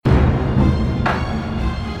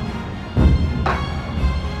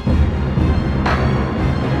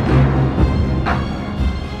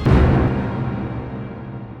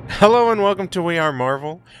Hello and welcome to We Are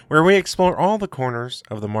Marvel, where we explore all the corners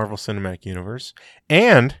of the Marvel Cinematic Universe,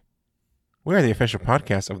 and we are the official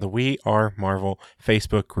podcast of the We Are Marvel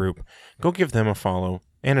Facebook group. Go give them a follow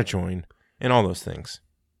and a join and all those things.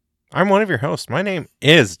 I'm one of your hosts. My name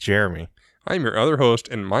is Jeremy. I'm your other host,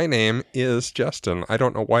 and my name is Justin. I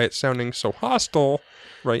don't know why it's sounding so hostile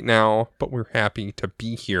right now, but we're happy to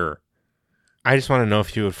be here. I just want to know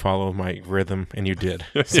if you would follow my rhythm, and you did.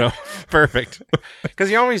 So, perfect.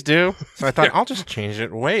 Because you always do. So I thought, I'll just change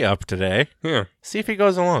it way up today. Yeah. See if he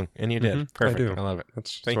goes along. And you did. Perfect. I do. I love it.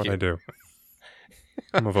 That's Thank what you. I do.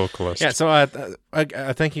 I'm a vocalist. Yeah, so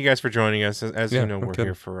thank you guys for joining us. As you know, we're okay.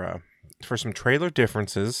 here for some trailer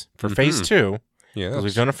differences for Phase 2. Yeah. Because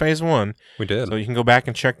we've done a Phase 1. We did. So you can go back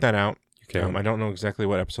and check that out. Okay. I don't know exactly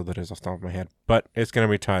what episode that is off the top of my head, but it's going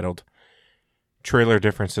to be titled Trailer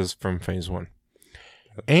Differences from Phase 1.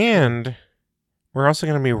 And we're also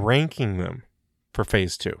going to be ranking them for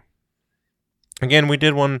Phase 2. Again, we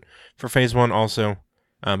did one for Phase 1 also,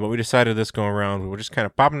 but we decided this go around, we would just kind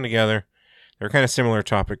of pop them together. They're kind of similar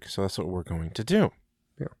topic, so that's what we're going to do.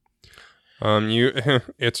 Yeah.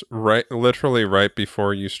 It's literally right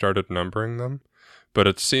before you started numbering them, but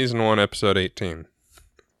it's Season 1, Episode 18.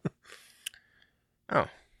 Oh.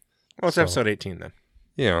 Well, it's episode 18 then.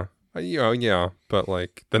 Yeah. Yeah, but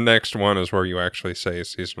like the next one is where you actually say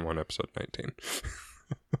Season 1, Episode 19.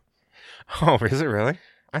 Oh, is it really?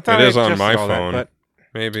 I thought it is on just my saw that, phone. but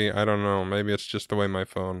Maybe, I don't know. Maybe it's just the way my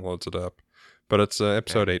phone loads it up. But it's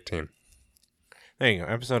Episode 18. there you go,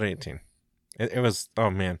 episode 18. It was, oh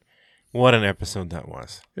man, what an episode that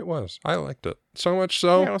was. It was. I liked it. So much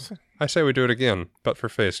so, Yeah, it was- I say we do it again, but for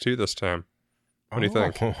Phase 2 this time. What do you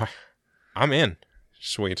think? Oh, I'm in.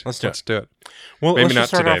 Sweet. Let's do it. it. Well, Maybe let's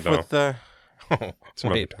just not start today, off with the. Oh,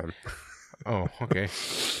 Some wait. other time. Oh, okay.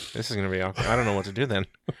 This is gonna be awkward. I don't know what to do then.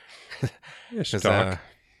 Just 'Cause, talk.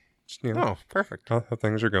 Just, oh, perfect. how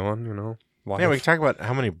things are going, Life. Yeah, we can talk about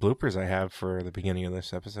how many bloopers I have for the beginning of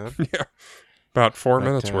this episode. Yeah. About 4 But,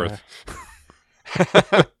 minutes worth.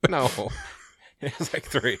 No, it's like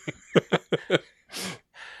 3.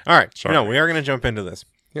 All right. Sorry. No, we are gonna jump into this.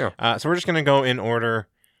 Yeah. So we're just gonna go in order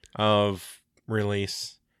of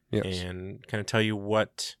release. Yes. And kind of tell you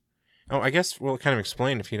what. Oh, I guess we'll kind of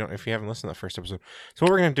explain if you haven't listened to that first episode. So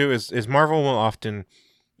what we're gonna do is Marvel will often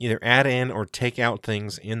either add in or take out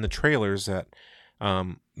things in the trailers that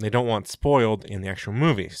they don't want spoiled in the actual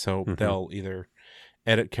movie. So they'll either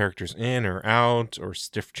edit characters in or out or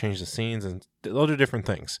change the scenes, and they'll do different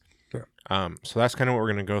things. Yeah. So that's kind of what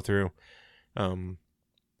we're gonna go through.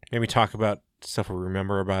 Maybe talk about stuff we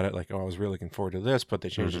remember about it, like, oh, I was really looking forward to this, but they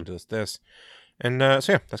changed it to this. And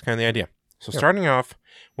so yeah, that's kind of the idea. So starting off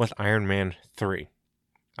with Iron Man 3.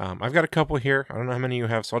 I've got a couple here. I don't know how many you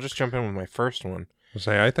have, so I'll just jump in with my first one.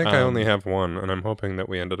 I think I only have one, and I'm hoping that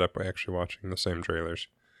we ended up actually watching the same trailers.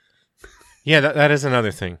 Yeah, that is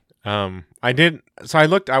another thing. I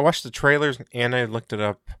watched the trailers and I looked it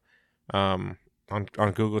up on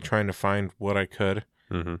Google trying to find what I could,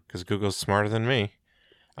 because Google's smarter than me.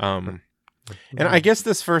 And I guess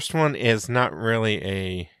this first one is not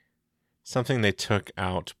really something they took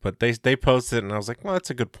out, but they posted it, and I was like, well, that's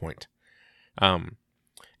a good point. And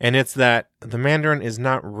it's that the Mandarin is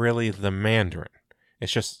not really the Mandarin.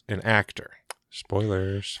 It's just an actor.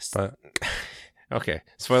 Spoilers, but okay,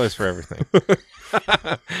 spoilers for everything.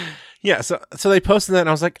 Yeah, so they posted that, and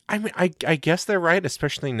I was like, I mean, I guess they're right,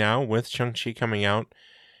 especially now with Shang-Chi coming out.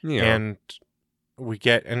 yeah. And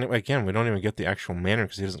and again, we don't even get the actual Mandarin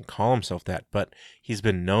because he doesn't call himself that, but he's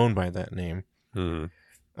been known by that name.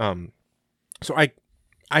 So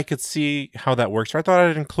I could see how that works. So I thought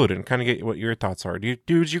I'd include it and kind of get what your thoughts are.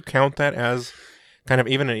 Would you count that as kind of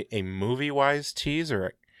even a movie-wise tease?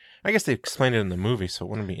 Or I guess they explained it in the movie, so it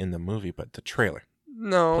wouldn't be in the movie, but the trailer.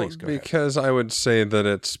 No, Please go ahead. because I would say that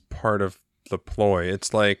it's part of the ploy.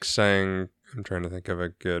 It's like saying, I'm trying to think of a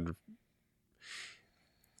good...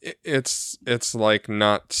 It's like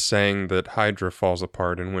not saying that Hydra falls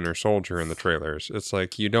apart in Winter Soldier in the trailers. It's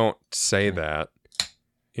like you don't say that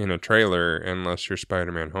in a trailer unless you're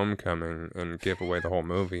Spider-Man Homecoming and give away the whole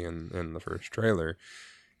movie in the first trailer.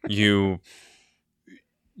 You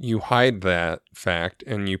hide that fact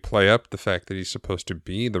and you play up the fact that he's supposed to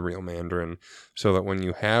be the real Mandarin so that when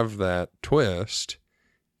you have that twist,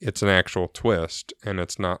 it's an actual twist and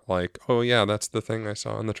it's not like, oh yeah, that's the thing I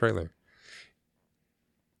saw in the trailer.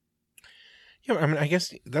 Yeah, I mean, I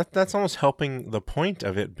guess that's almost helping the point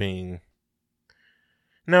of it being...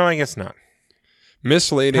 No, I guess not.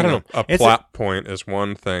 Misleading a plot point is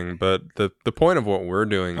one thing, but the point of what we're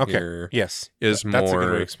doing here is that's more... That's a good way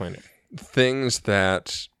to more explain it. Things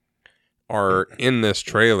that are in this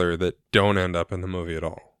trailer that don't end up in the movie at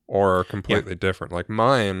all. or are completely different. Like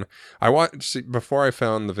mine, before I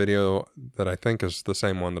found the video that I think is the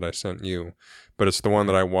same one that I sent you, but it's the one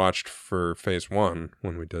that I watched for Phase 1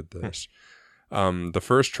 when we did this. The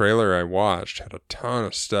first trailer I watched had a ton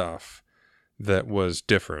of stuff that was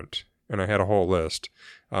different, and I had a whole list.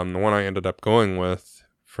 The one I ended up going with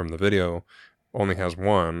from the video only has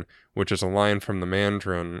one, which is a line from the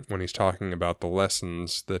Mandarin when he's talking about the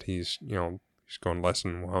lessons that he's going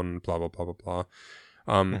lesson 1, blah, blah, blah, blah, blah.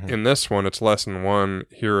 In this one, it's lesson 1,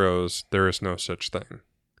 heroes, there is no such thing.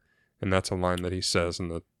 And that's a line that he says in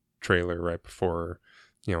the trailer right before,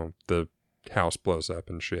 the house blows up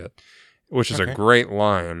and shit, which is a great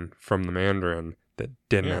line from the Mandarin that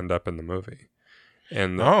didn't end up in the movie.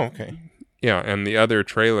 And and the other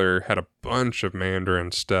trailer had a bunch of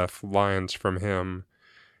Mandarin stuff, lines from him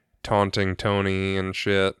taunting Tony and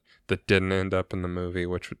shit that didn't end up in the movie,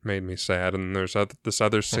 which made me sad. And there's this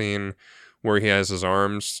other scene where he has his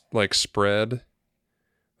arms like spread,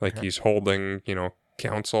 like he's holding,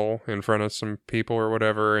 counsel in front of some people or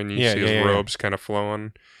whatever, and you see his robes kind of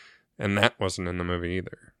flowing, and that wasn't in the movie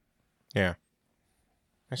either. Yeah,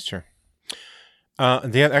 that's true.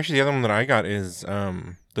 The other one that I got is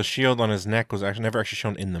the shield on his neck was actually never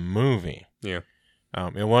shown in the movie. Yeah,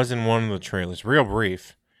 it was in one of the trailers, real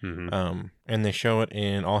brief. Mm-hmm. And they show it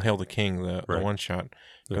in All Hail the King, the one shot.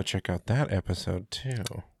 Go check out that episode too.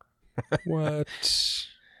 What?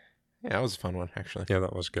 Yeah, that was a fun one, actually. Yeah,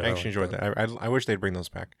 that was good. I actually enjoyed that. I wish they'd bring those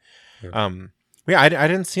back. Yeah. I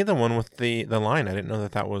didn't see the one with the line. I didn't know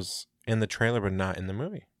that was in the trailer, but not in the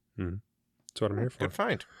movie. Mm-hmm. That's what I'm here for. Good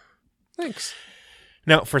find. Thanks.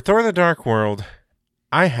 Now, for Thor: The Dark World,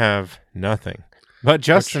 I have nothing. But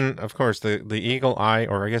Justin, of course, the eagle eye,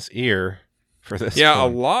 or I guess ear, for this. Yeah,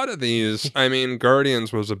 one. a lot of these. I mean,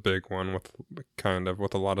 Guardians was a big one with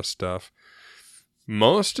a lot of stuff.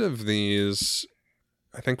 Most of these,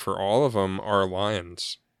 I think for all of them, are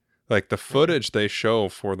lines. Like the footage they show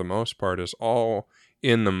for the most part is all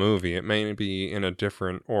in the movie. It may be in a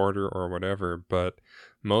different order or whatever, but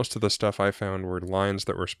most of the stuff I found were lines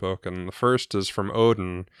that were spoken. The first is from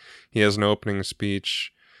Odin. He has an opening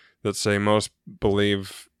speech that say most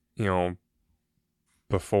believe,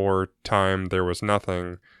 before time there was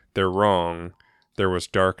nothing. They're wrong. There was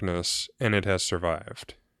darkness, and it has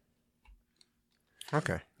survived.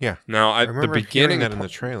 Okay. Yeah. Now, I remember the beginning that in the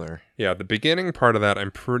trailer. Yeah, the beginning part of that,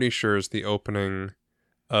 I'm pretty sure, is the opening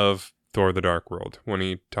of Thor: The Dark World when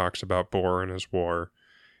he talks about Bor and his war.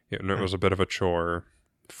 It was a bit of a chore,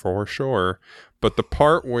 for sure. But the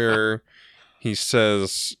part where he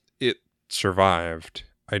says it survived,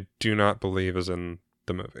 I do not believe is in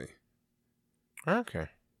the movie. Okay.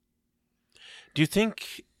 Do you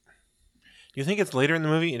think it's later in the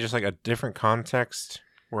movie, in just like a different context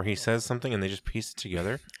where he says something and they just piece it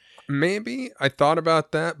together? Maybe. I thought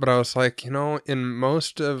about that, but I was like, in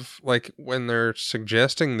most of, like, when they're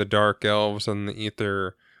suggesting the Dark Elves and the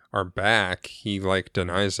Ether are back, he, like,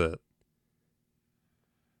 denies it.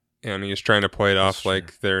 And he's trying to play it off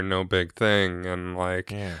like they're no big thing, and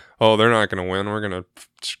like, oh, they're not going to win. We're going to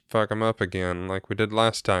fuck them up again like we did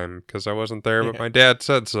last time because I wasn't there, but my dad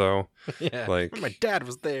said so. Yeah, like my dad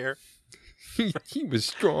was there. He was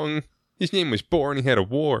strong. His name was Bor, and he had a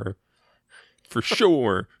war. For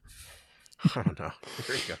sure. Oh, no.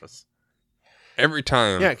 Here he goes. Every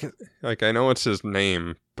time. Yeah. Like, I know it's his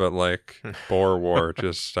name, but, like, Bor War,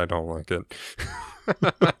 I don't like it.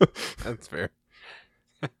 That's fair.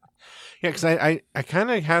 Yeah, because I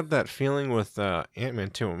kind of had that feeling with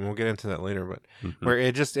Ant-Man too, and we'll get into that later, but where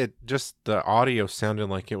it just the audio sounded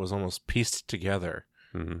like it was almost pieced together.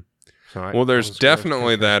 Mm-hmm. So there's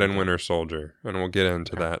definitely that in Winter Soldier, and we'll get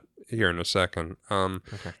into that here in a second.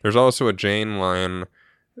 There's also a Jane line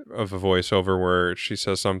of a voiceover where she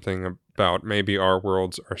says something about maybe our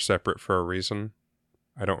worlds are separate for a reason.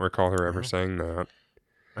 I don't recall her ever saying that.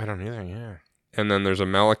 I don't either, yeah. And then there's a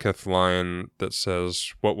Malekith line that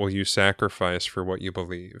says, "What will you sacrifice for what you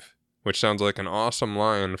believe?" Which sounds like an awesome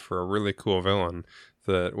line for a really cool villain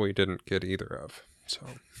that we didn't get either of. So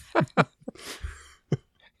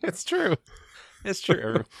it's true. It's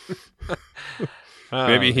true.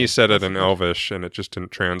 Maybe he said it in Elvish and it just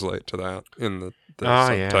didn't translate to that in the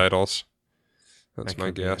subtitles. Yeah. That's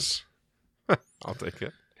my guess. I'll take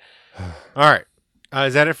it. All right.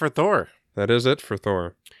 Is that it for Thor? That is it for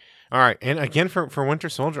Thor. All right, and again for Winter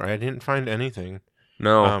Soldier, I didn't find anything.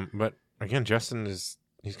 No, but again, Justin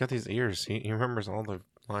he's got these ears. He remembers all the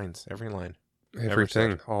lines, every line,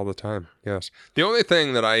 everything, all the time. Yes. The only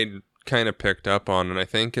thing that I kind of picked up on, and I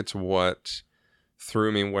think it's what threw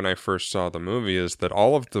me when I first saw the movie, is that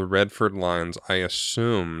all of the Redford lines I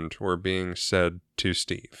assumed were being said to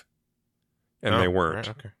Steve, and they weren't.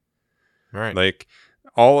 Right, okay. Right. Like,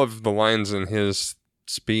 all of the lines in his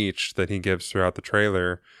speech that he gives throughout the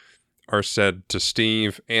trailer are said to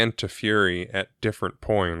Steve and to Fury at different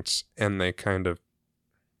points, and they kind of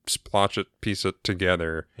piece it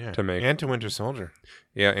together to make... And to Winter Soldier.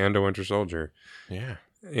 Yeah, and to Winter Soldier. Yeah.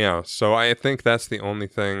 Yeah, so I think that's the only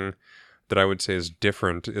thing that I would say is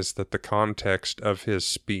different, is that the context of his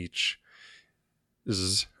speech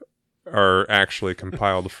are actually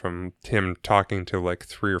compiled from him talking to like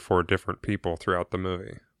 3 or 4 different people throughout the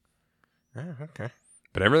movie. Oh, okay.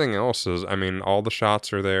 But everything else is, I mean, all the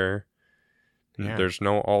shots are there. Yeah. There's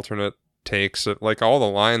no alternate takes. Like, all the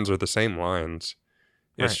lines are the same lines.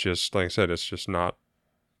 It's Right. just, like I said, it's just not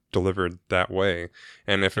delivered that way.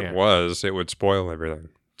 And if Yeah. it was, it would spoil everything.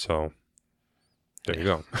 So, there you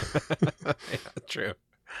go. Yeah, true.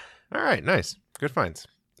 All right, nice. Good finds.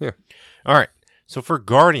 Yeah. All right. So for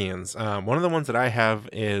Guardians, one of the ones that I have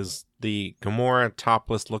is the Gamora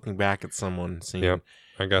topless looking back at someone scene. Yep,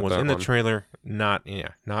 I got was that in one. the trailer, not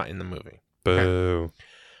in the movie. Boo.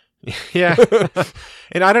 Yeah.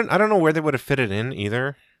 And I don't know where they would have fit it in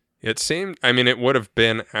either. It seemed, I mean, it would have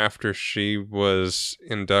been after she was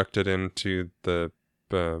inducted into the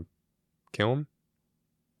kiln?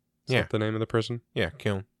 Is Yeah. that the name of the prison? Yeah,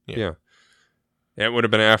 Kiln. Yeah. It would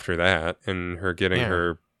have been after that, and her getting Yeah.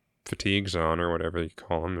 her fatigues on, or whatever you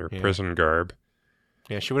call them, her Yeah. prison garb.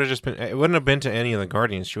 Yeah, she would have just been. It wouldn't have been to any of the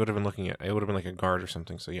Guardians. She would have been looking at. It would have been like a guard or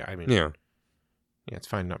something. So yeah, I mean, Yeah. it's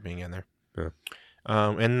fine not being in there. Yeah.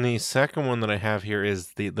 And the second one that I have here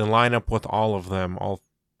is the lineup with all of them, all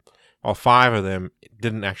 5 of them. It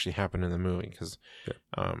didn't actually happen in the movie because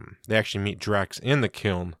they actually meet Drax in the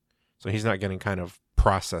kiln, so he's not getting kind of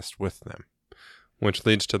processed with them. Which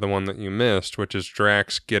leads to the one that you missed, which is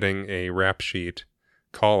Drax getting a rap sheet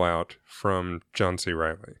call out from John C.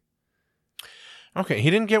 Reilly. Okay, he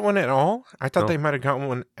didn't get one at all. I thought No. they might have gotten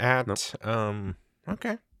one at. Nope.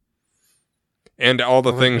 Okay. And all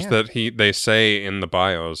the Well, things yeah. that they say in the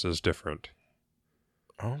bios is different.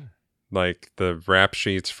 Oh. Like, the rap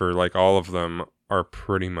sheets for, like, all of them are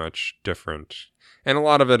pretty much different. And a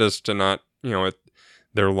lot of it is to not,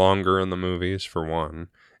 they're longer in the movies, for one.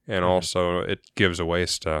 And also, it gives away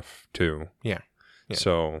stuff, too. Yeah.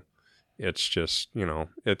 So, it's just,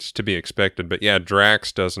 it's to be expected. But yeah,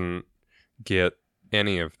 Drax doesn't get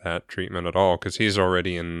any of that treatment at all, because he's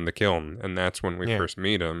already in the kiln. And that's when we first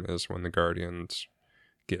meet him, is when the Guardians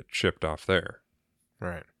get shipped off there.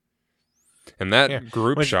 Right. And that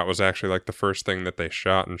group shot was actually like the first thing that they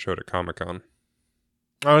shot and showed at Comic-Con.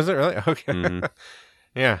 Oh, is it really? Okay. Mhm.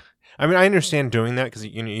 Yeah. I mean, I understand doing that because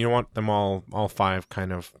you don't want them all 5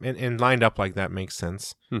 kind of and lined up like that makes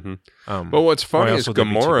sense. Mm-hmm. But what's funny is else would they be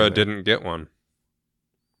Gamora together? didn't get one.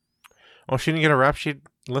 Oh, she didn't get a rap sheet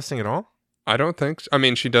listing at all? I don't think so. I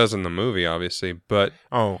mean, she does in the movie, obviously, but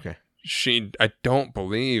Oh, okay. I don't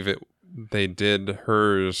believe they did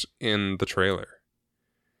hers in the trailer.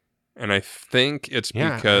 And I think it's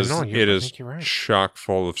because I it is think you're right. chock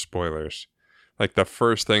full of spoilers. Like, the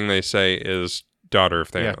first thing they say is Daughter of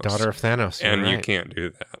Thanos. Yeah, Daughter of Thanos. And you're you right. can't do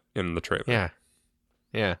that in the trailer. Yeah.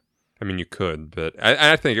 Yeah. I mean, you could, but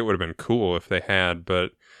I think it would have been cool if they had,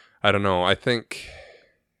 but I don't know. I think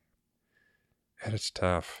it's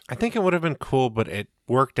tough. I think it would have been cool, but it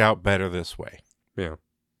worked out better this way. Yeah.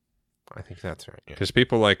 I think that's right. Yeah. Because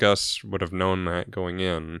people like us would have known that going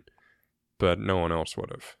in, but no one else would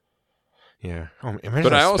have. Yeah. Oh, imagine But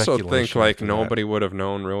the I also think, speculation like, after nobody would have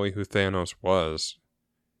known really who Thanos was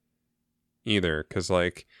either. Because,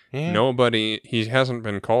 like, that. Yeah. nobody, he hasn't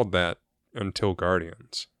been called that until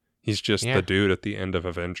Guardians. He's just the dude at the end of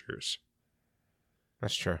Avengers.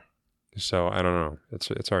 That's true. So, I don't know.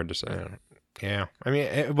 It's hard to say. Yeah. I mean,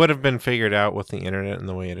 it would have been figured out with the internet and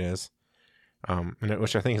the way it is,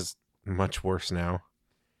 which I think is much worse now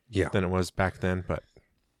than it was back then, but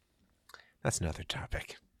that's another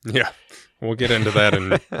topic. Yeah. We'll get into that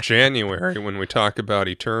in January when we talk about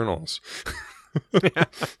Eternals. I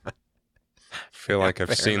feel like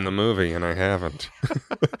I've seen the movie and I haven't.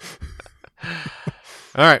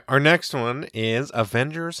 All right. Our next one is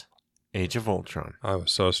Avengers Age of Ultron. I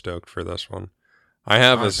was so stoked for this one. I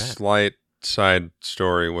have a slight side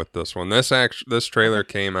story with this one. This trailer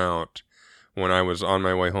came out when I was on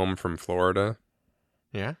my way home from Florida.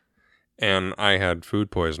 Yeah. And I had food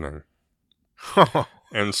poisoning.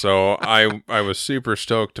 And so I was super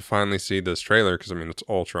stoked to finally see this trailer because, I mean, it's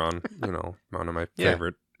Ultron, one of my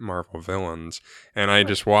favorite Marvel villains. And I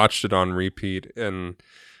just watched it on repeat in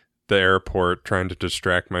the airport trying to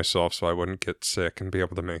distract myself so I wouldn't get sick and be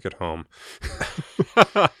able to make it home.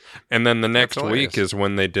 And then the next week is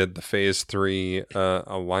when they did the Phase 3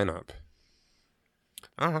 lineup.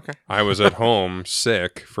 Oh, okay. I was at home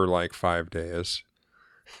sick for like 5 days.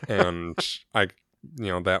 And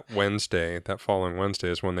that following Wednesday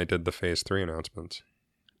is when they did the Phase 3 announcements.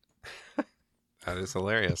 That is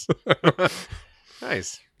hilarious.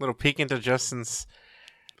 Nice. Little peek into Justin's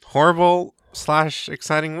horrible /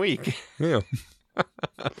 exciting week. Yeah.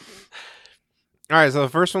 All right, so the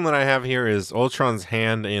first one that I have here is Ultron's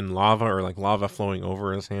hand in lava, or like lava flowing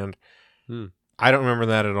over his hand. I don't remember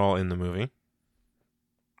that at all in the movie.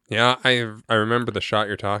 Yeah, I remember the shot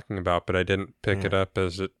you're talking about, but I didn't pick it up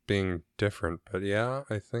as it being different. But yeah,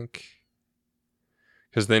 I think...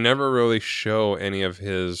 Because they never really show any of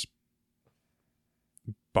his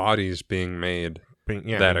bodies being made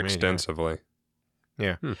extensively.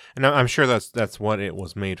 Yeah. And I'm sure that's what it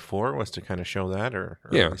was made for, was to kind of show that, or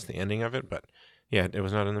at least the ending of it. But yeah, it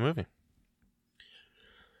was not in the movie.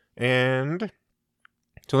 And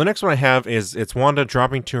so the next one I have is it's Wanda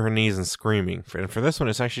dropping to her knees and screaming. And for this one,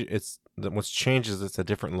 it's what's changed is it's a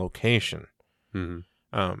different location.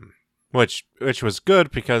 Which was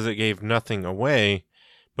good because it gave nothing away.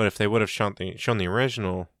 But if they would have shown the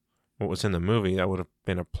original, what was in the movie, that would have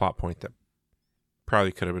been a plot point that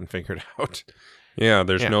probably could have been figured out. Yeah,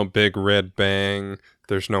 there's no big red bang.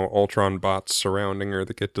 There's no Ultron bots surrounding her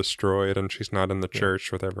that get destroyed, and she's not in the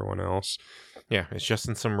church with everyone else. Yeah, it's just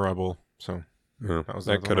in some rubble. So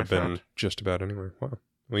that could have been just about anywhere. Wow.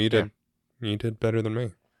 Well, you did. Yeah. You did better than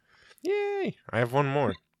me. Yay! I have one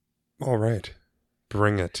more. All right,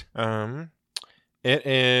 bring it. It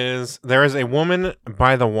is. There is a woman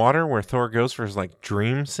by the water where Thor goes for his like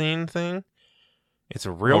dream scene thing. It's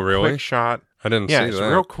a real quick shot. I didn't see that. Yeah, it's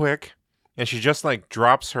real quick. And she just like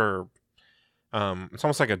drops her, it's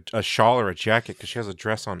almost like a shawl or a jacket because she has a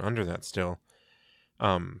dress on under that still.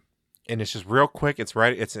 And it's just real quick. It's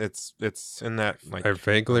right. It's in that like. I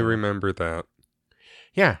vaguely remember that.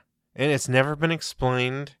 Yeah, and it's never been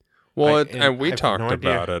explained. Well, and we talked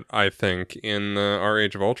about it. I think in our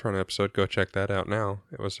Age of Ultron episode. Go check that out now.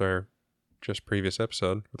 It was our just previous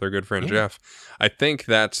episode with our good friend Jeff. I think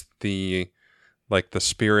that's the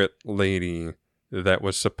spirit lady that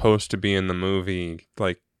was supposed to be in the movie,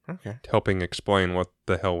 helping explain what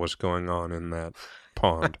the hell was going on in that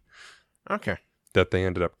pond. Okay. That they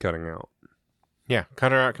ended up cutting out. Yeah,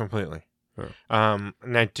 cut her out completely. Yeah.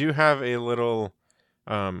 And I do have a little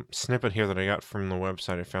snippet here that I got from the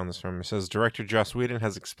website I found this from. It says, Director Joss Whedon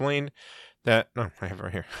has explained that... No, I have it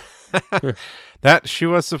right here. That she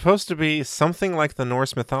was supposed to be something like the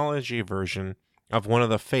Norse mythology version of one of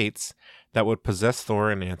the fates that would possess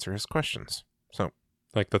Thor and answer his questions. So,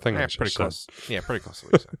 like the thing pretty close. Yeah, pretty close to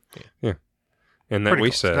what you said. Yeah. And that pretty we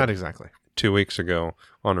close. Said not exactly 2 weeks ago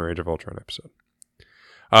on our Age of Ultron episode.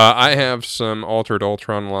 I have some altered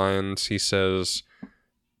Ultron lines. He says,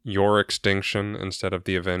 "Your extinction" instead of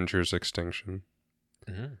the Avengers' extinction.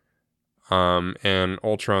 Mm-hmm. And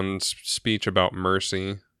Ultron's speech about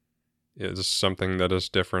mercy is something that is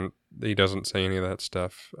different. He doesn't say any of that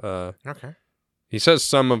stuff. Okay. He says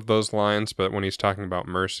some of those lines, but when he's talking about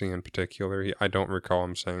mercy in particular, I don't recall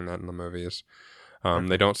him saying that in the movies.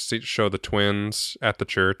 They don't show the twins at the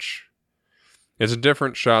church. It's a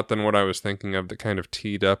different shot than what I was thinking of that kind of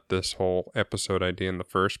teed up this whole episode idea in the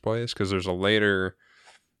first place, because there's a later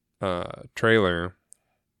trailer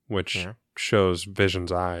which shows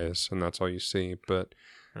Vision's eyes, and that's all you see. But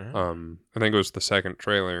I think it was the second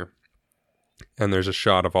trailer, and there's a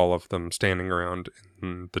shot of all of them standing around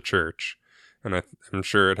in the church. And I'm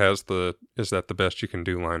sure it has the "is that the best you can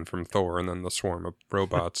do" line from Thor, and then the swarm of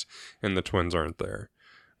robots, and the twins aren't there.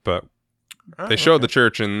 But they showed the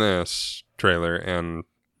church in this trailer, and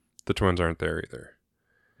the twins aren't there either.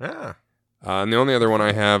 Yeah. And the only other one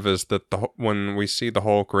I have is that when we see the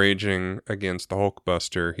Hulk raging against the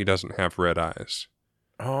Hulkbuster, he doesn't have red eyes.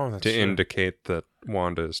 Oh, that's to indicate that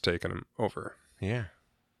Wanda is taking him over. Yeah.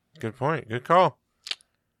 Good point. Good call.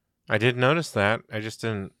 I did notice that. I just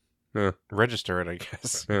didn't register it, I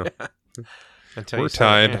guess. Yeah. Until we're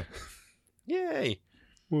tied. Yay.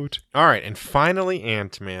 Woot. All right, and finally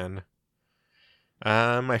Ant-Man.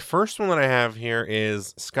 My first one that I have here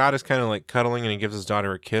is Scott is kind of like cuddling and he gives his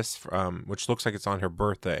daughter a kiss, which looks like it's on her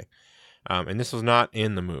birthday. And this was not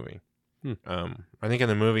in the movie. I think in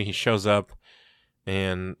the movie he shows up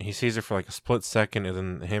and he sees her for like a split second, and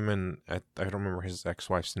then him and I don't remember his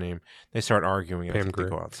ex-wife's name. They start arguing and I think they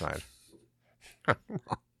go outside.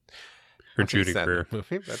 Or Judy Greer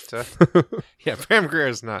movie, but yeah, Pam Grier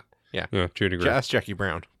is not. Yeah, Judy Greer. That's Jackie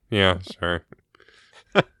Brown. Yeah, sorry.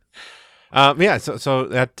 Yeah, so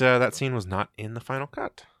that scene was not in the final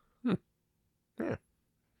cut. Yeah.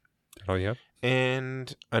 Oh yeah.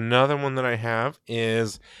 And another one that I have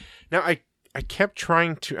is now I kept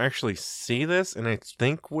trying to actually see this, and I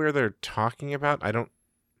think where they're talking about, I don't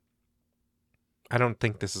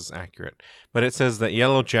think this is accurate, but it says that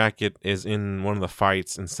Yellow Jacket is in one of the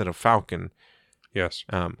fights instead of Falcon. Yes,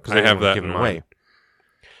 because I have that in mind.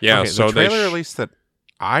 Yeah, okay, so the trailer release that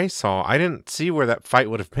I saw, I didn't see where that fight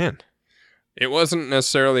would have been. It wasn't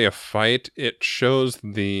necessarily a fight. It shows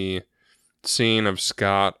the scene of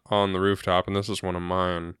Scott on the rooftop, and this is one of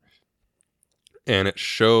mine. And it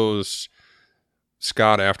shows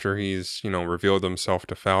Scott after he's, revealed himself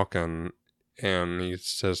to Falcon, and he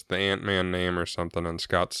says the Ant-Man name or something, and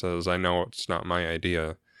Scott says, "I know it's not my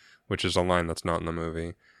idea," which is a line that's not in the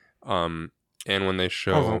movie. And when they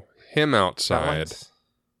show him outside...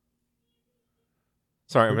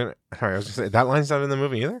 Sorry, I was going to say, that line's not in the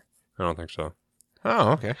movie either? I don't think so.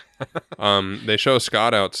 Oh, okay. They show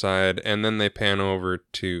Scott outside, and then they pan over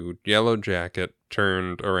to Yellow Jacket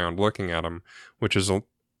turned around looking at him, which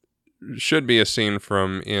should be a scene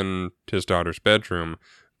from in his daughter's bedroom,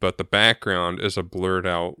 but the background is a blurred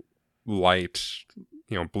out light,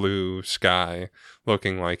 blue sky,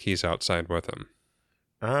 looking like he's outside with him.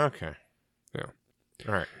 Okay. Yeah.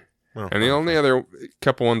 All right. Well, and the only other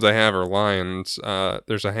couple ones I have are lines.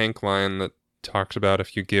 There's a Hank line that talks about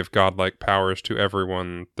if you give godlike powers to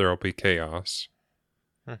everyone, there'll be chaos.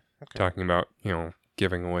 Okay. Talking about,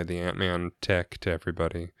 giving away the Ant-Man tech to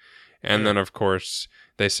everybody. And then, of course,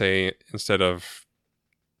 they say instead of,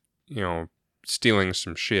 stealing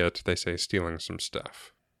some shit, they say stealing some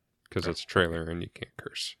stuff. Because it's a trailer and you can't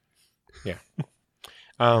curse. Yeah.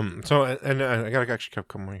 So, and I got to actually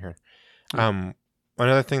come right here.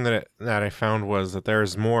 Another thing that I found was that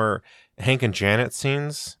there's more Hank and Janet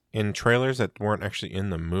scenes in trailers that weren't actually in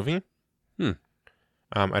the movie.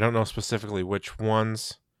 I don't know specifically which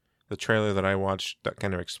ones. The trailer that I watched that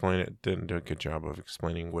kind of explained it didn't do a good job of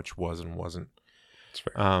explaining which was and wasn't. That's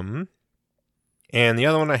fair. And the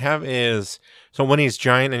other one I have is, so when he's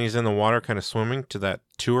giant and he's in the water kind of swimming to that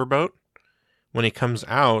tour boat, when he comes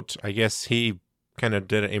out, I guess he kind of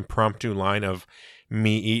did an impromptu line of,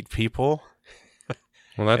 "Me eat people."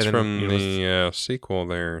 Well, that's from the sequel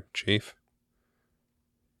there, Chief.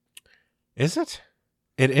 Is it?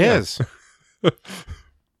 It is.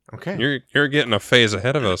 Okay. You're getting a phase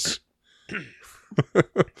ahead of us.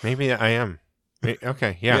 Maybe I am.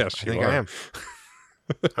 Okay, yeah. Yes, I think I am.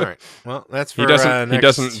 All right. Well, that's for he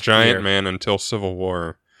doesn't giant year. man until Civil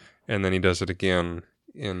War, and then he does it again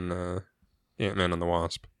in Ant-Man and the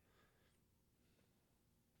Wasp.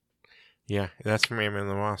 Yeah, that's from Ant-Man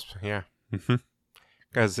and the Wasp. Yeah.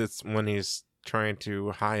 Because it's when he's trying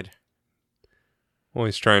to hide. Well,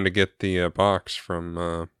 he's trying to get the box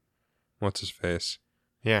from what's his face.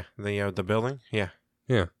 Yeah, the building. Yeah.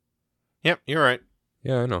 Yeah. Yep, you're right.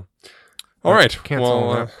 Yeah, I know. All right.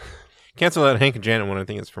 Cancel that Hank and Janet one. I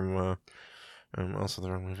think it's from also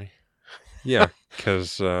the wrong movie. Yeah,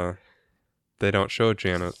 because they don't show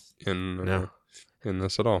Janet in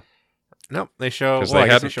this at all. Nope, they show. Because they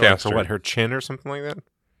hadn't cast her. Her chin or something like that.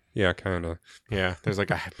 Yeah, kind of. Yeah, there's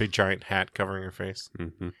like a big giant hat covering her face.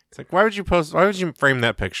 Mm-hmm. It's like, why would you frame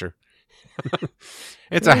that picture?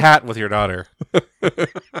 It's a hat with your daughter.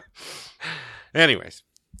 Anyways,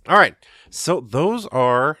 all right. So those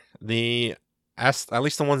are at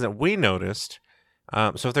least the ones that we noticed.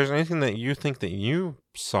 So if there's anything that you think that you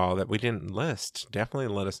saw that we didn't list, definitely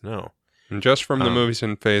let us know. And just from the movies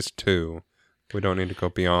in Phase 2, we don't need to go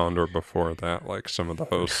beyond or before that, like some of the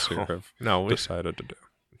hosts here have decided to do.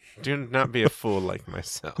 Do not be a fool like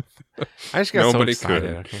myself. I just got so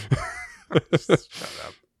excited. Shut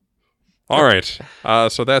up. All right.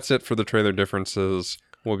 So that's it for the trailer differences.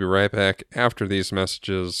 We'll be right back after these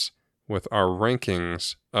messages with our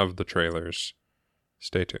rankings of the trailers.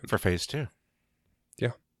 Stay tuned. For Phase 2.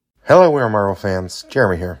 Yeah. Hello, we are Marvel fans.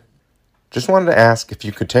 Jeremy here. Just wanted to ask if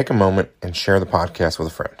you could take a moment and share the podcast with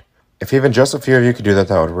a friend. If even just a few of you could do that,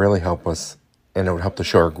 that would really help us, and it would help the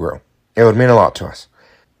show grow. It would mean a lot to us.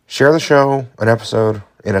 Share the show, an episode,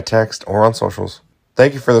 in a text, or on socials.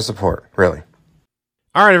 Thank you for the support, really.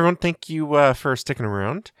 All right, everyone. Thank you for sticking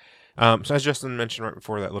around. So as Justin mentioned right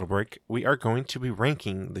before that little break, we are going to be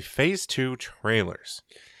ranking the Phase 2 trailers.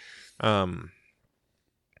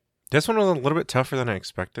 This one was a little bit tougher than I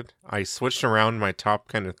expected. I switched around my top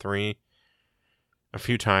kind of 3 a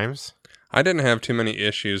few times. I didn't have too many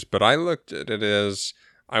issues, but I looked at it as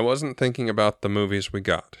I wasn't thinking about the movies we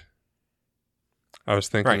got. I was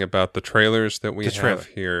thinking about the trailers that we have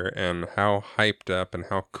here and how hyped up and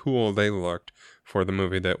how cool they looked for the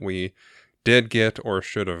movie that we did get or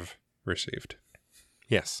should have received.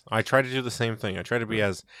 Yes, I tried to do the same thing. I tried to be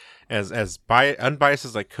as unbiased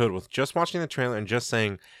as I could with just watching the trailer and just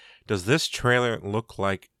saying, does this trailer look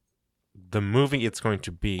like the movie it's going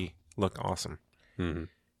to be look awesome. Mm-hmm.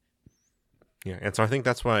 Yeah, and so I think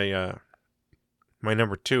that's why my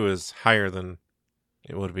number 2 is higher than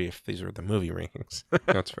it would be if these were the movie rankings.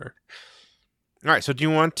 That's fair. All right, so do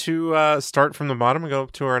you want to start from the bottom and go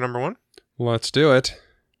up to our number 1? Let's do it.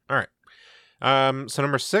 All right. So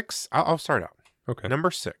number 6, I'll start out. Okay.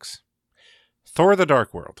 Number 6, Thor: The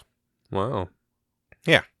Dark World. Wow.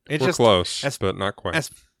 Yeah, it's We're just close, but not quite.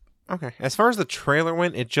 Okay. As far as the trailer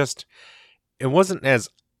went, it wasn't as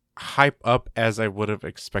hype up as I would have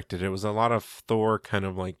expected. It was a lot of Thor kind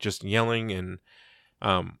of like just yelling and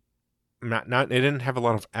it didn't have a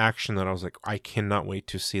lot of action that I was like, I cannot wait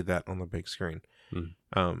to see that on the big screen.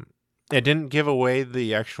 It didn't give away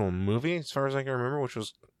the actual movie as far as I can remember, which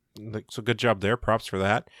was so good job there. Props for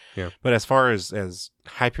that. Yeah. But as far as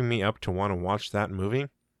hyping me up to want to watch that movie,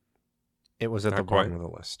 it was at the bottom of the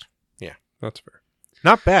list. Yeah. That's fair.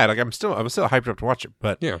 Not bad. Like I was still hyped up to watch it,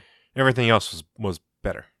 but yeah, everything else was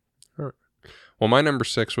better. All right. Well, my number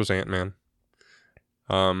 6 was Ant-Man.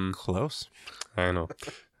 Close. I know.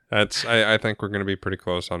 I think we're going to be pretty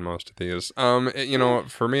close on most of these.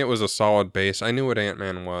 For me, it was a solid base. I knew what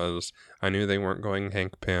Ant-Man was. I knew they weren't going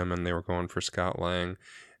Hank Pym and they were going for Scott Lang.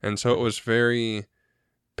 And so it was very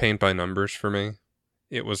paint by numbers for me.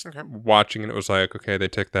 It was watching and it was like, okay, they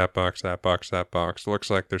tick that box, that box, that box. Looks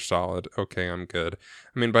like they're solid. Okay, I'm good.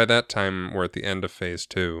 I mean, by that time, we're at the end of phase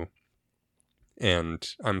 2 and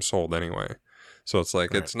I'm sold anyway. So it's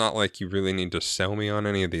like, It's not like you really need to sell me on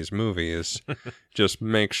any of these movies. Just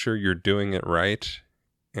make sure you're doing it right,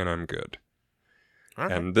 and I'm good.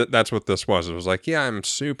 Okay. And that's what this was. It was like, yeah, I'm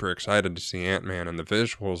super excited to see Ant-Man, and the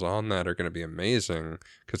visuals on that are going to be amazing,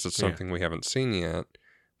 because it's something we haven't seen yet.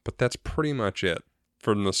 But that's pretty much it.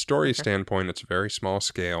 From the story standpoint, it's very small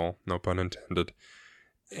scale, no pun intended.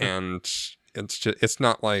 And it's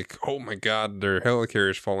not like, oh my God, their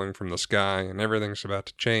helicarriers falling from the sky and everything's about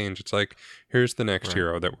to change. It's like, here's the next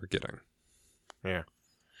hero that we're getting. Yeah.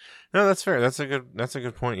 No, that's fair. That's a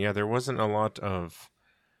good point. Yeah, there wasn't a lot of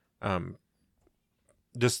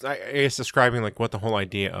just I guess describing like what the whole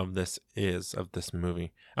idea of this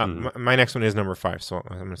movie. My next one is number 5, so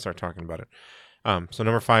I'm gonna start talking about it. So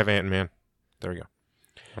number 5, Ant-Man. There we go.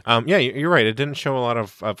 Yeah, you're right. It didn't show a lot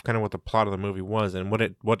of kind of what the plot of the movie was, and what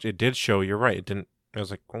it did show. You're right. It didn't. I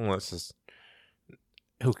was like, oh, this is.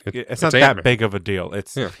 It's not that big of a deal.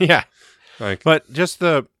 It's yeah. But just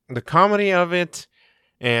the comedy of it,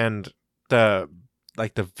 and the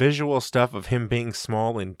visual stuff of him being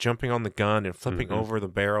small and jumping on the gun and flipping over the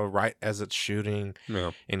barrel right as it's shooting,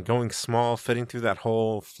 and going small, fitting through that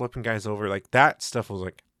hole, flipping guys over, like that stuff was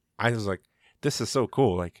like, I was like, this is so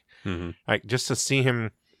cool. Like just to see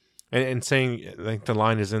him. And saying, like, the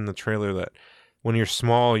line is in the trailer that when you're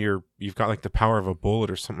small, you've got like the power of a bullet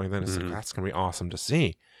or something like that. It's like, that's gonna be awesome to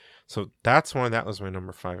see. So that's why that was my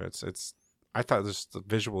number 5. It's I thought just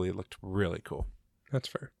visually it looked really cool. That's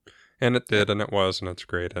fair, and it did, and it was, and it's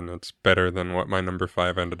great, and it's better than what my number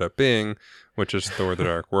 5 ended up being, which is Thor: The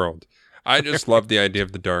Dark World. I just love the idea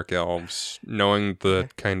of the Dark Elves, knowing the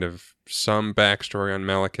kind of some backstory on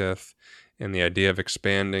Malekith. And the idea of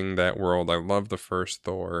expanding that world. I love the first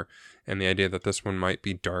Thor. And the idea that this one might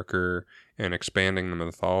be darker and expanding the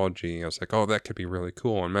mythology. I was like, oh, that could be really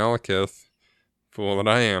cool. And Malekith, fool that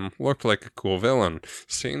I am, looked like a cool villain.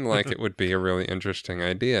 Seemed like it would be a really interesting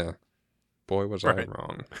idea. Boy, was I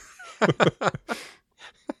wrong.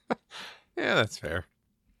 Yeah, that's fair.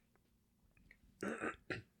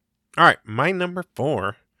 All right, my number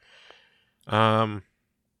 4.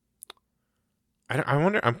 I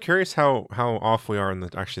wonder. I'm curious how off we are in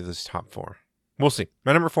this top 4. We'll see.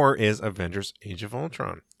 My number 4 is Avengers: Age of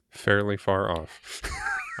Ultron. Fairly far off.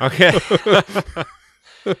 Okay.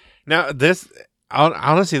 Now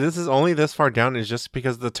honestly, this is only this far down is just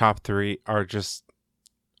because the top 3 are just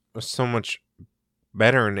so much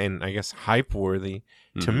better and I guess hype worthy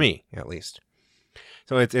to me at least.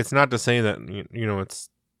 So it's not to say that it's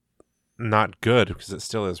not good, because it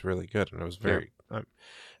still is really good, and it was very. I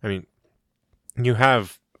mean. You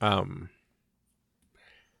have, can't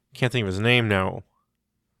think of his name now,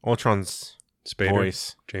 Ultron's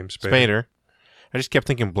voice. James Spader. I just kept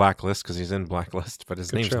thinking Blacklist because he's in Blacklist, but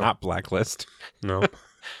his name's not Blacklist. No.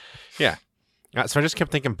 Yeah. So I just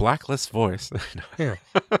kept thinking Blacklist voice. Yeah.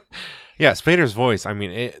 Yeah, Spader's voice. I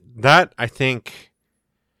mean, I think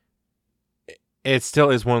it still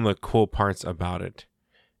is one of the cool parts about it.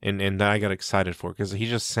 And that I got excited for, because he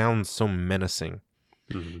just sounds so menacing.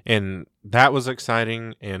 And that was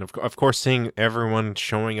exciting, and of course seeing everyone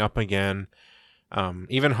showing up again,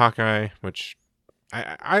 even Hawkeye, which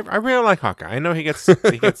I really like Hawkeye. I know he gets Who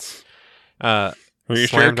Are you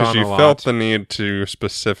sure? slammed Because on you a lot. felt the need to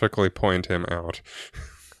specifically point him out.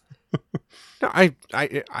 No, I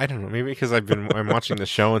don't know. Maybe because I'm watching the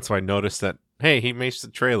show, and so I noticed that, hey, he makes the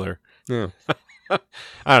trailer. Yeah.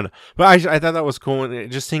 I don't know, but I thought that was cool,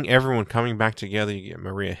 and just seeing everyone coming back together. You get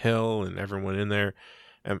Maria Hill and everyone in there.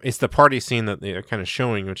 It's the party scene that they're kind of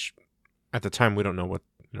showing, which at the time we don't know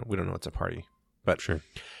it's a party, but Sure.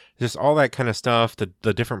 just all that kind of stuff.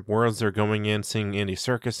 The different worlds they're going in, seeing Andy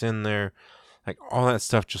Serkis in there, like all that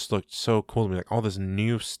stuff just looked so cool to me. Like all this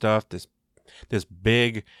new stuff, this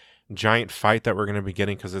big giant fight that we're going to be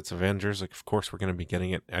getting because it's Avengers. Like of course we're going to be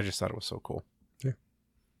getting it. I just thought it was so cool.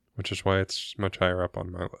 Which is why it's much higher up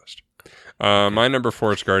on my list. My number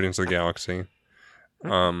 4 is Guardians of the Galaxy.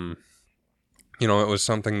 It was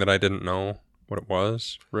something that I didn't know what it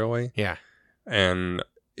was, really. Yeah. And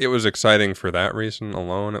it was exciting for that reason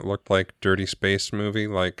alone. It looked like dirty space movie,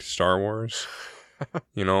 like Star Wars.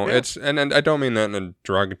 Yeah. It's and I don't mean that in a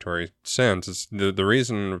derogatory sense. It's the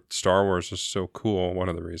reason Star Wars is so cool, one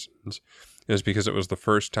of the reasons, is because it was the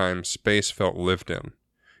first time space felt lived in.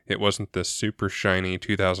 It wasn't this super shiny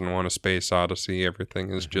 2001 A Space Odyssey.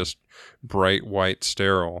 Everything is just bright, white,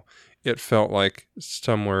 sterile. It felt like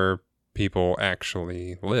somewhere people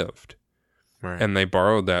actually lived. Right. And they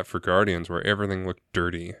borrowed that for Guardians, where everything looked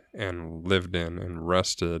dirty and lived in and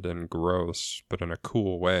rusted and gross, but in a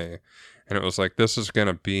cool way. And it was like, this is going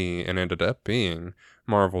to be, and ended up being,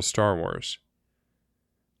 Marvel's Star Wars.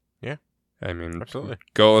 Yeah. I mean, Absolutely.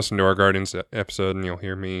 Go listen to our Guardians episode and you'll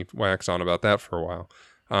hear me wax on about that for a while.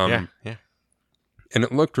 Yeah. And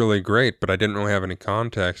it looked really great, but I didn't really have any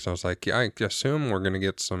context. I was like, yeah, I assume we're going to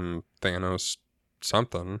get some Thanos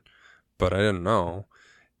something, but I didn't know.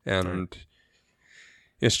 And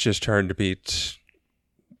it's just hard to beat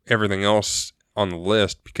everything else on the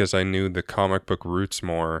list because I knew the comic book roots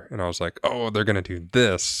more. And I was like, oh, they're going to do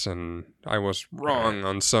this. And I was wrong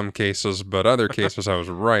on some cases, but other cases I was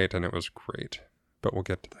right, and it was great. But we'll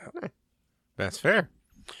get to that. That's fair.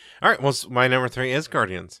 All right. Well, my number 3 is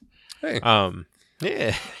Guardians. Hey.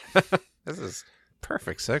 Yeah. This is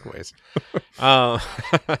perfect segues.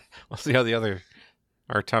 We'll see how your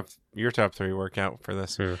top 3 work out for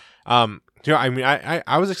this. Yeah. I mean,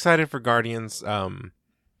 I was excited for Guardians.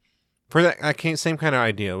 For that same kind of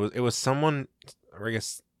idea. It was someone, or I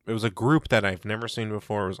guess it was a group that I've never seen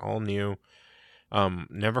before. It was all new.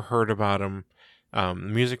 Never heard about them. The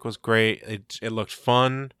music was great. It looked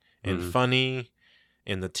fun and funny.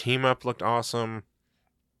 And the team up looked awesome.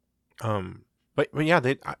 But yeah,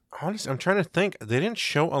 honestly, I'm trying to think. They didn't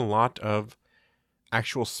show a lot of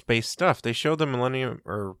actual space stuff. They showed the Millennium,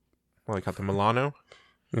 or what do they call it, the Milano?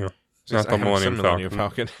 Yeah, not the Millennium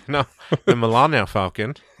Falcon. No, the Milano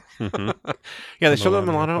Falcon. Mm-hmm. Yeah, they show the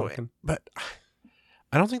Milano, but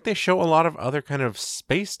I don't think they show a lot of other kind of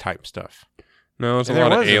space type stuff. No, it's a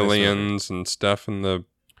lot of aliens and stuff in the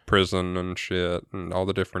prison and shit, and all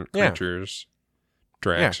the different creatures.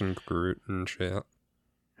 Drax and Groot and shit.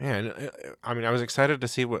 Yeah, and I mean, I was excited to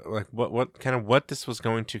see what this was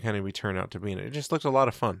going to kind of turn out to be, and it just looked a lot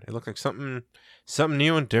of fun. It looked like something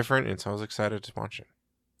new and different, and so I was excited to watch it.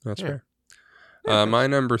 That's fair. My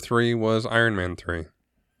number 3 was Iron Man 3.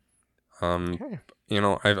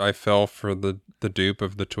 I fell for the dupe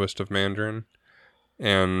of the twist of Mandarin,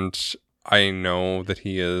 and I know that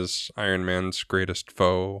he is Iron Man's greatest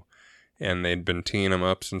foe, and they'd been teeing him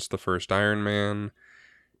up since the first Iron Man.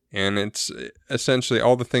 And it's essentially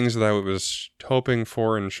all the things that I was hoping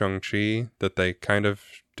for in Shang-Chi that they kind of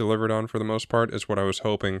delivered on for the most part is what I was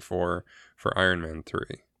hoping for Iron Man 3.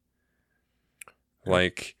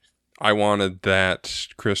 Like, I wanted that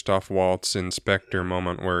Christoph Waltz Inspector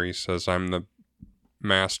moment where he says, I'm the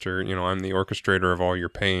master, I'm the orchestrator of all your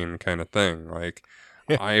pain kind of thing. Like,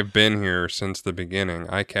 I've been here since the beginning.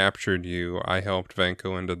 I captured you. I helped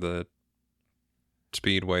Vanko into the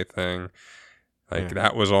Speedway thing.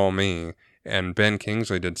 That was all me. And Ben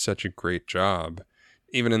Kingsley did such a great job.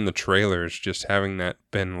 Even in the trailers, just having that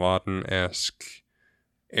Bin Laden-esque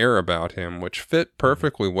air about him, which fit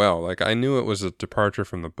perfectly well. Like, I knew it was a departure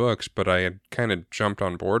from the books, but I had kind of jumped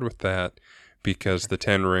on board with that because the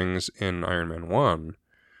 10 Rings in Iron Man 1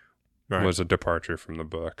 was a departure from the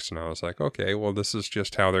books. And I was like, okay, well, this is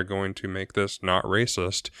just how they're going to make this not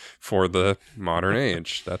racist for the modern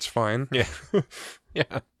age. That's fine. Yeah.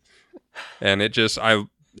 Yeah. And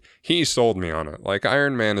he sold me on it. Like,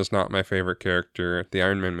 Iron Man is not my favorite character. The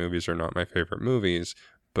Iron Man movies are not my favorite movies.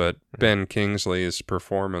 But Ben Kingsley's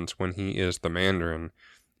performance when he is the Mandarin,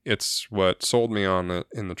 it's what sold me on it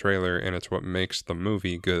in the trailer, and it's what makes the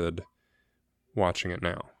movie good watching it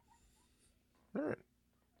now. All right.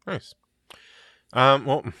 Nice.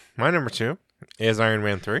 Well, my number 2 is Iron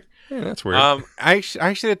Man 3. Yeah, that's weird. I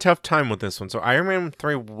actually had a tough time with this one. So Iron Man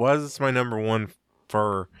 3 was my number one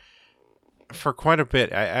for quite a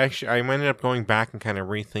bit. I ended up going back and kind of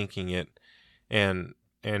rethinking it, and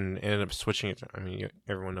ended up switching it. I mean,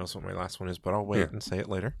 everyone knows what my last one is, but I'll wait and say it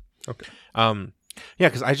later. Okay. Yeah,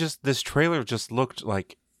 because this trailer just looked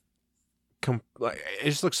like it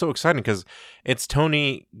just looks so exciting because it's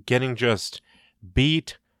Tony getting just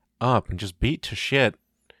beat up and just beat to shit.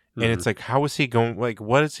 And it's like, how is he going? Like,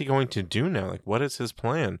 what is he going to do now? Like, what is his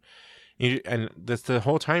plan? And that's the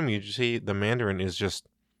whole time you see the Mandarin is just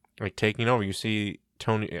like taking over. You see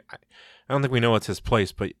Tony. I don't think we know it's his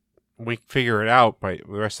place, but we figure it out by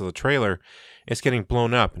the rest of the trailer. It's getting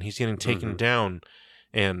blown up, and he's getting taken down,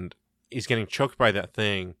 and he's getting choked by that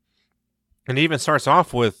thing. And it even starts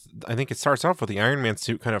off with, I think it starts off with the Iron Man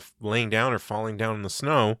suit kind of laying down or falling down in the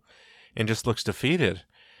snow, and just looks defeated.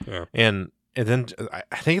 Yeah. And then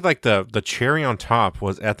I think like the cherry on top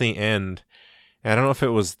was at the end. And I don't know if it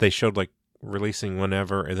was they showed like releasing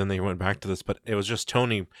whenever, and then they went back to this, but it was just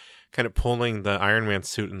Tony kind of pulling the Iron Man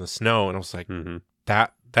suit in the snow, and I was like,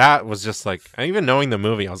 that was just like, even knowing the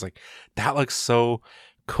movie, I was like, that looks so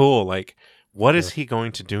cool. Like, what is he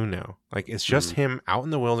going to do now? Like, it's just him out in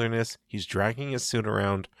the wilderness. He's dragging his suit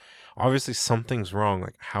around. Obviously, something's wrong.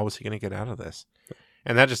 Like, how is he going to get out of this?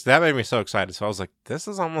 And that made me so excited. So I was like, this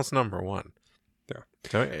is almost number one. Yeah.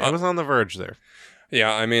 So it was on the verge there.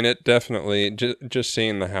 Yeah, I mean, it definitely, just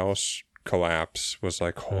seeing the house collapse was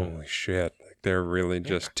like, holy shit. Like, they're really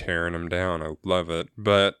just tearing him down. I love it.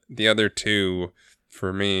 But the other two,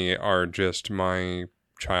 for me, are just my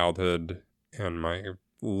childhood and my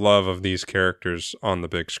love of these characters on the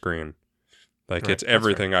big screen. Like, it's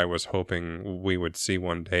everything I was hoping we would see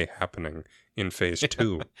one day happening in phase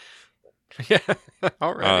 2. Yeah,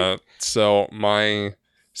 already. So my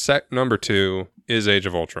number 2 is Age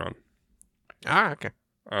of Ultron. Ah, okay.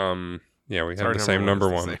 Yeah, we had the same number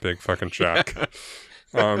one. Big fucking shock.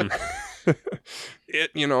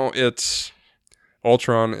 It's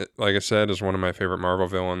Ultron, like I said, is one of my favorite Marvel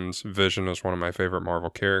villains. Vision is one of my favorite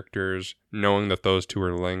Marvel characters. Knowing that those two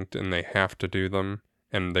are linked and they have to do them,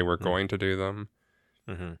 and they were going to do them,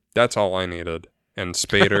 that's all I needed. And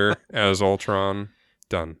Spader as Ultron,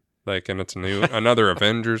 done. Like, and it's another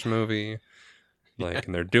Avengers movie. Like,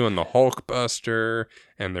 and they're doing the Hulkbuster,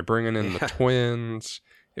 and they're bringing in the twins.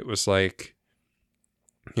 It was like,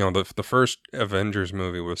 the first Avengers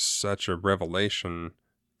movie was such a revelation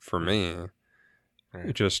for me.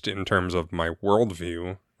 Right. Just in terms of my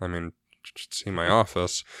worldview. I mean, just see my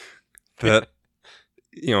office. That,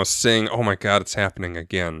 saying, oh my God, it's happening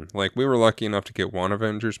again. Like, we were lucky enough to get one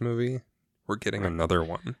Avengers movie. We're getting another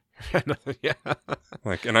one. Yeah.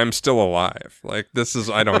 Like, and I'm still alive. Like,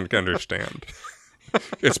 I don't understand.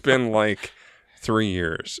 It's been like 3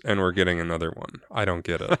 years and we're getting another one. I don't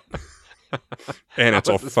get it. And it's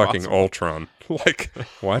all fucking possible? Ultron. Like,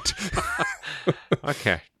 what?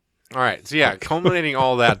 Okay. All right. So yeah, culminating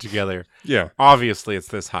all that together. Yeah. Obviously it's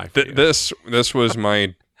this high for you. This was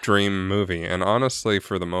my dream movie, and honestly,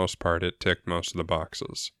 for the most part, it ticked most of the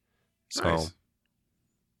boxes. So, nice.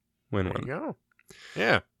 Win-win. There you go.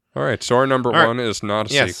 Yeah. All right. So our number one is not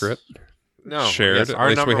a secret. No. Shared. Yes, At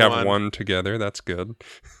least we have one together. That's good.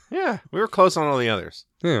 Yeah. We were close on all the others.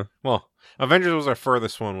 Yeah. Well, Avengers was our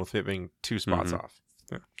furthest one, with it being 2 spots off.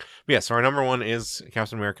 Yeah. But yeah. So our number one is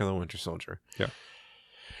Captain America: The Winter Soldier. Yeah.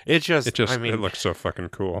 It looks so fucking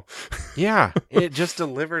cool. Yeah. It just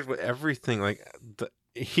delivers with everything. Like,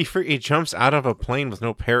 he jumps out of a plane with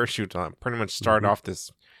no parachute on. Pretty much start off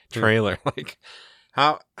this trailer. Like,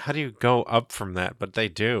 how do you go up from that? But they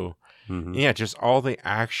do. Yeah, just all the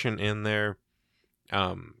action in there.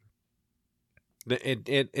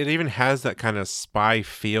 It even has that kind of spy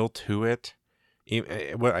feel to it.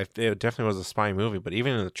 It definitely was a spy movie, but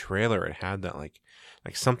even in the trailer, it had that like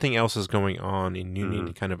something else is going on, and you need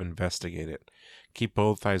to kind of investigate it. Keep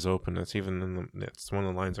both eyes open. It's it's one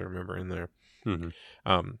of the lines I remember in there.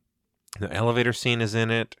 The elevator scene is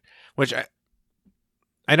in it, which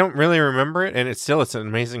I don't really remember it, and it's an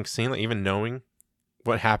amazing scene. Like, even knowing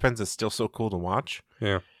what happens, it's still so cool to watch.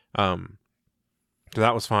 Yeah. So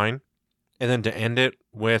that was fine, and then to end it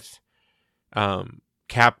with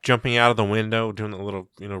Cap jumping out of the window, doing a little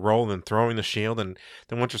roll, and then throwing the shield, and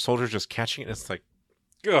then Winter Soldier just catching it. It's like,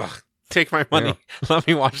 ugh, take my money. Yeah. Let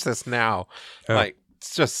me watch this now. Yeah. Like,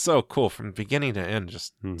 it's just so cool from beginning to end.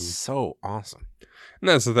 Just so awesome. And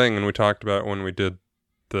that's the thing, and we talked about when we did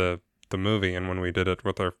the movie, and when we did it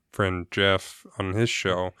with our friend Jeff on his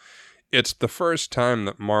show, it's the first time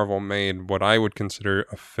that Marvel made what I would consider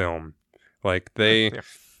a film. Like, the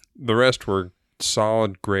rest were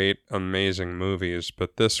solid, great, amazing movies,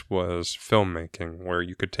 but this was filmmaking where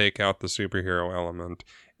you could take out the superhero element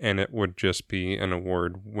and it would just be an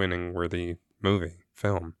award-winning worthy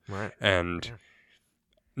film. Right. And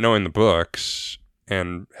knowing the books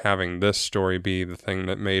and having this story be the thing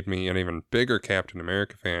that made me an even bigger Captain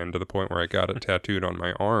America fan to the point where I got it tattooed on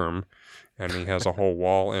my arm, and he has a whole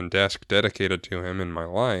wall and desk dedicated to him in my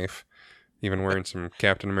life, even wearing some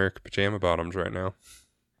Captain America pajama bottoms right now.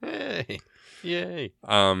 Hey, yay.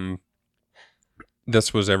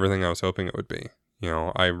 This was everything I was hoping it would be.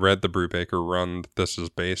 I read the Brubaker run that this is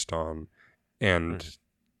based on, and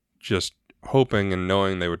just hoping and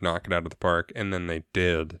knowing they would knock it out of the park, and then they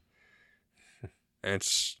did.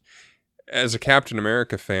 It's, as a Captain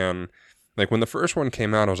America fan, like when the first one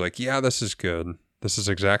came out, I was like, yeah, this is good. This is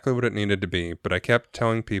exactly what it needed to be. But I kept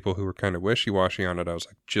telling people who were kind of wishy-washy on it, I was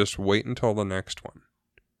like, just wait until the next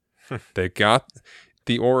one. They got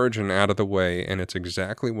the origin out of the way, and it's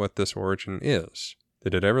exactly what this origin is.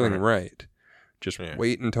 They did everything right. Just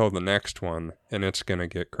wait until the next one, and it's going to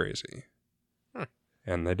get crazy.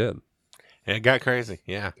 And they did. It got crazy,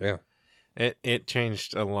 yeah. Yeah. It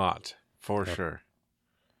changed a lot, for sure.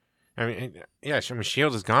 I mean,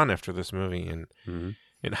 S.H.I.E.L.D. is gone after this movie, and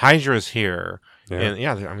Hydra's here. Yeah.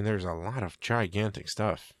 And there's a lot of gigantic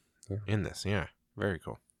stuff in this. Yeah, very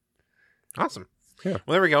cool. Awesome. Yeah.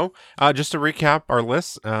 Well, there we go. Just to recap our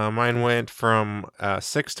list, mine went from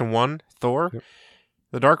 6 to 1, Thor,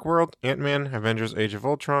 The Dark World, Ant-Man, Avengers Age of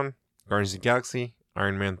Ultron, Guardians of the Galaxy,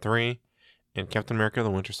 Iron Man 3, and Captain America the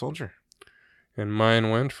Winter Soldier. And mine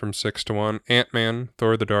went from 6 to 1, Ant-Man,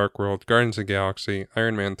 Thor the Dark World, Guardians of the Galaxy,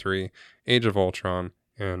 Iron Man 3, Age of Ultron,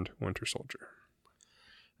 and Winter Soldier.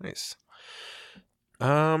 Nice.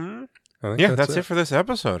 I think that's it for this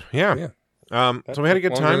episode. Yeah. So we had a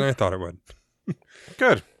good longer time. than I thought it would.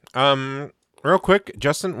 Good. Real quick,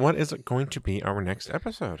 Justin, what is it going to be our next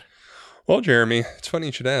episode? Well, Jeremy, it's funny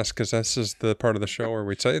you should ask, because this is the part of the show where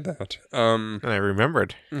we say that. And I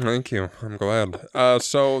remembered. Thank you. I'm glad.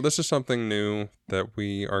 So this is something new that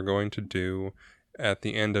we are going to do at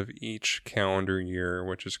the end of each calendar year,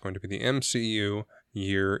 which is going to be the MCU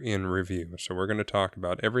Year in Review. So we're going to talk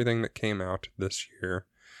about everything that came out this year.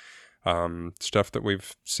 Stuff that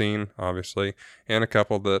we've seen, obviously, and a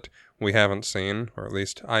couple that we haven't seen, or at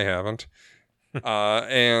least I haven't.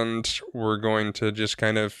 And we're going to just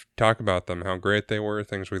kind of talk about them, how great they were,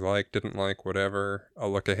 things we liked, didn't like, whatever. A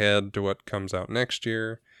look ahead to what comes out next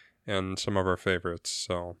year, and some of our favorites.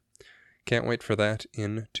 So can't wait for that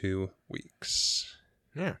in 2 weeks.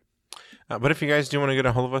 Yeah. But if you guys do want to get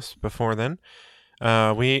a hold of us before then,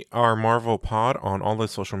 we are Marvel Pod on all the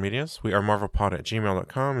social medias. We are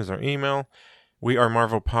marvelpod@gmail.com is our email. We are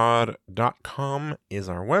marvelpod.com is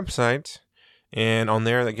our website. And on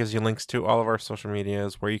there, that gives you links to all of our social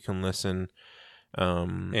medias where you can listen.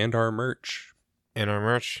 And our merch. And our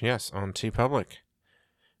merch, yes, on TeePublic.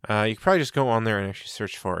 You can probably just go on there and actually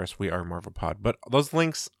search for us. We are Marvel Pod. But those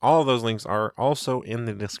links, all of those links are also in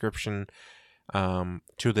the description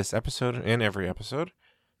to this episode and every episode.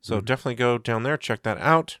 So definitely go down there, check that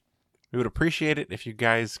out. We would appreciate it if you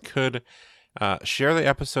guys could share the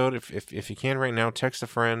episode. If you can right now, text a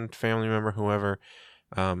friend, family member, whoever.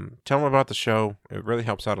 Tell them about the show. It really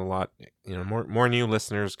helps out a lot. More new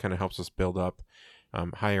listeners kind of helps us build up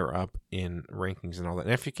higher up in rankings and all that.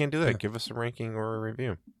 And if you can't do that, give us a ranking or a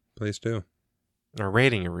review. Please do. Or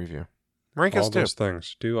rating or review. Rank us too. All those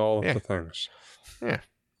things. Do all of the things. Yeah.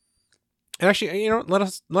 And actually, let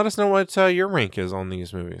us know what your rank is on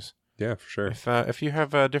these movies. Yeah, for sure. If you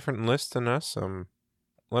have a different list than us,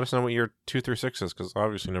 let us know what your 2 through 6 is, because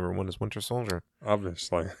obviously number 1 is Winter Soldier.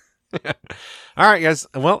 Obviously. All right, guys.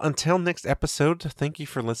 Well, until next episode, thank you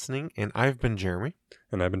for listening. And I've been Jeremy.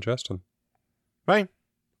 And I've been Justin. Bye.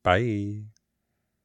 Bye.